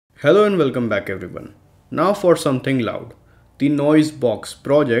Hello and welcome back everyone. Now for something loud. The Noise Box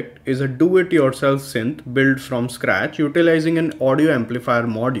project is a do-it-yourself synth built from scratch utilizing an audio amplifier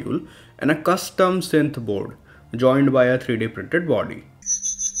module and a custom synth board joined by a 3D printed body.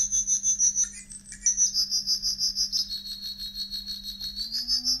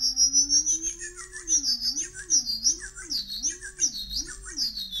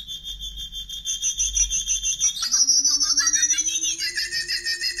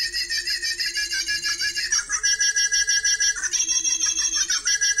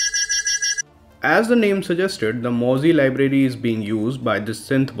 As the name suggested, the Mozi library is being used by this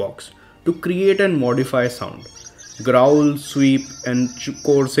synth box to create and modify sound. Growl, sweep, and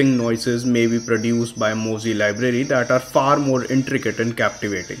coursing noises may be produced by Mozi library that are far more intricate and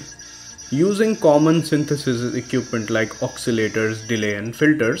captivating. Using common synthesis equipment like oscillators, delay, and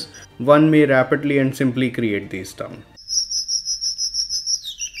filters, one may rapidly and simply create these sounds.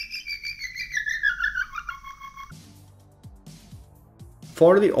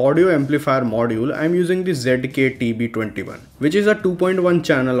 For the audio amplifier module, I am using the ZK-TB21, which is a 2.1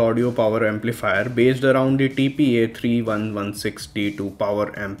 channel audio power amplifier based around the TPA-3116D2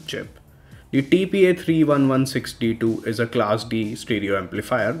 power amp chip. The TPA-3116D2 is a Class D stereo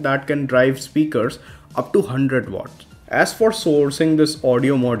amplifier that can drive speakers up to 100 watts. As for sourcing this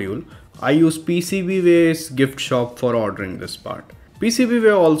audio module, I use PCBWay's gift shop for ordering this part.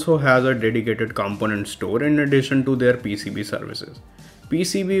 PCBWay also has a dedicated component store in addition to their PCB services.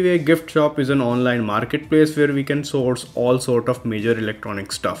 PCBWay gift shop is an online marketplace where we can source all sort of major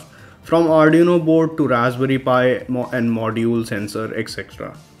electronic stuff, from Arduino board to Raspberry Pi and module, sensor,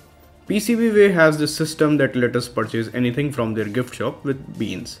 etc. PCBWay has this system that let us purchase anything from their gift shop with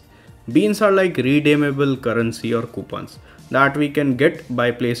beans. Beans are like redeemable currency or coupons that we can get by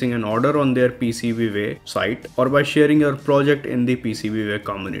placing an order on their PCBWay site or by sharing your project in the PCBWay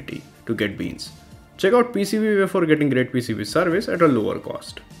community to get beans. Check out PCBWay for getting great PCB service at a lower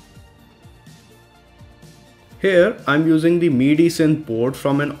cost. Here I'm using the MIDI synth board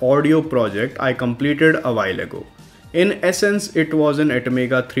from an audio project I completed a while ago. In essence, it was an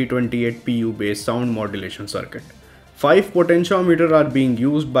Atmega 328 PU based sound modulation circuit. 5 potentiometers are being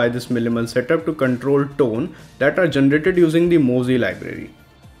used by this minimal setup to control tone that are generated using the Mozi library.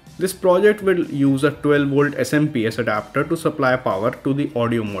 This project will use a 12 volt SMPS adapter to supply power to the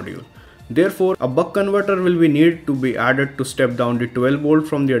audio module. Therefore, a buck converter will be needed to be added to step down the 12 volt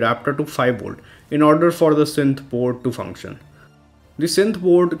from the adapter to 5 volt in order for the synth board to function. The synth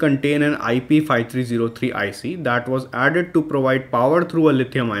board contains an IP5303 IC that was added to provide power through a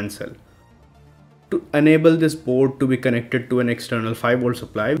lithium-ion cell. To enable this board to be connected to an external 5 volt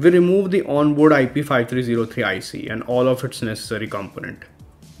supply, we remove the onboard IP5303 IC and all of its necessary component.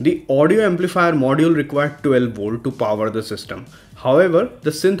 The audio amplifier module required 12 volt to power the system. However,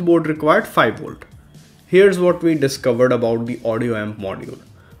 the synth board required 5 volt. Here's what we discovered about the audio amp module.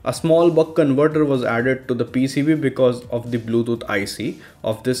 A small buck converter was added to the PCB because of the Bluetooth IC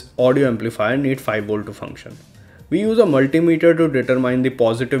of this audio amplifier need 5 volt to function. We use a multimeter to determine the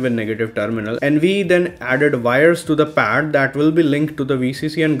positive and negative terminal, and we then added wires to the pad that will be linked to the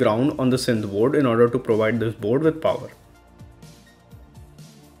VCC and ground on the synth board in order to provide this board with power.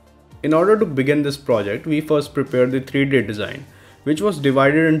 In order to begin this project, we first prepared the 3D design, which was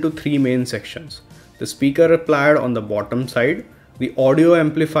divided into 3 main sections. The speaker applied on the bottom side, the audio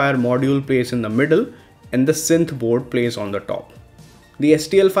amplifier module placed in the middle, and the synth board placed on the top. The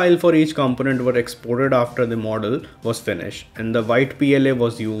STL file for each component were exported after the model was finished, and the white PLA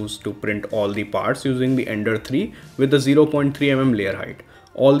was used to print all the parts using the Ender 3 with a 0.3 mm layer height.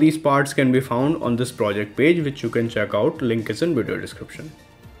 All these parts can be found on this project page, which you can check out, link is in video description.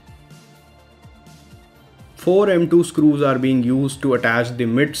 4 M2 screws are being used to attach the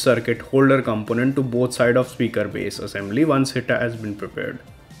mid circuit holder component to both sides of speaker base assembly once it has been prepared.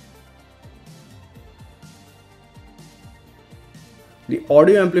 The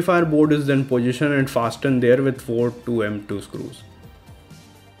audio amplifier board is then positioned and fastened there with 4 2M2 screws.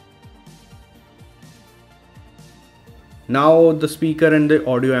 Now the speaker and the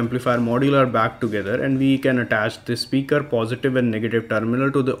audio amplifier module are back together, and we can attach the speaker positive and negative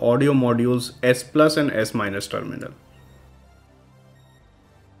terminal to the audio module's S plus and S minus terminal.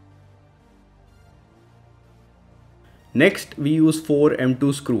 Next, we use 4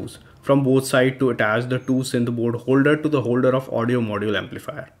 M2 screws from both sides to attach the 2 synth board holder to the holder of audio module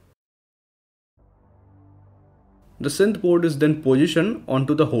amplifier. The synth board is then positioned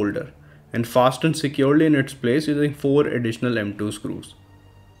onto the holder and fastened securely in its place using 4 additional M2 screws.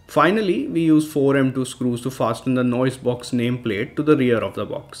 Finally, we use 4 M2 screws to fasten the noise box nameplate to the rear of the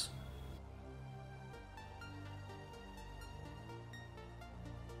box.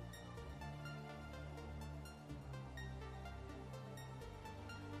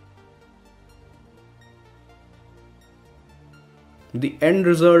 The end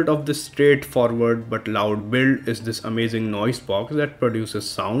result of this straightforward but loud build is this amazing noise box that produces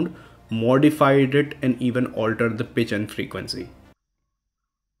sound, modified it, and even altered the pitch and frequency.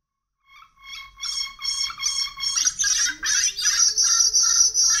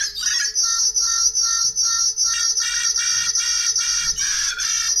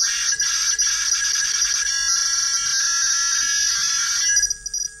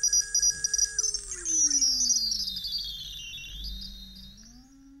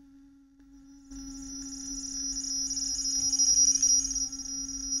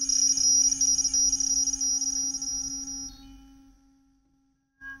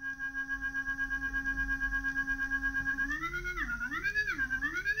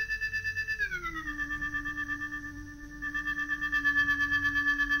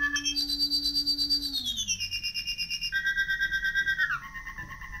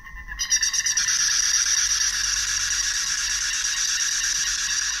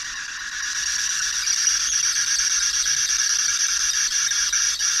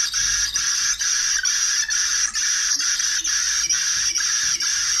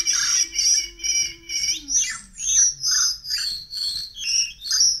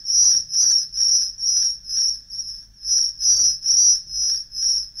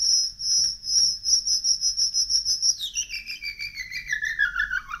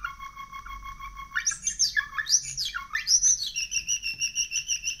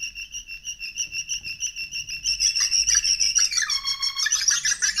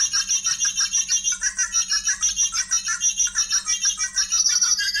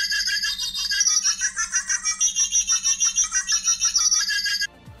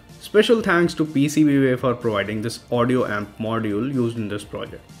 Special thanks to PCBWay for providing this audio amp module used in this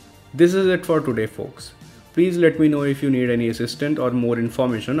project. This is it for today, folks. Please let me know if you need any assistance or more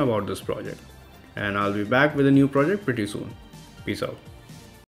information about this project. And I'll be back with a new project pretty soon. Peace out.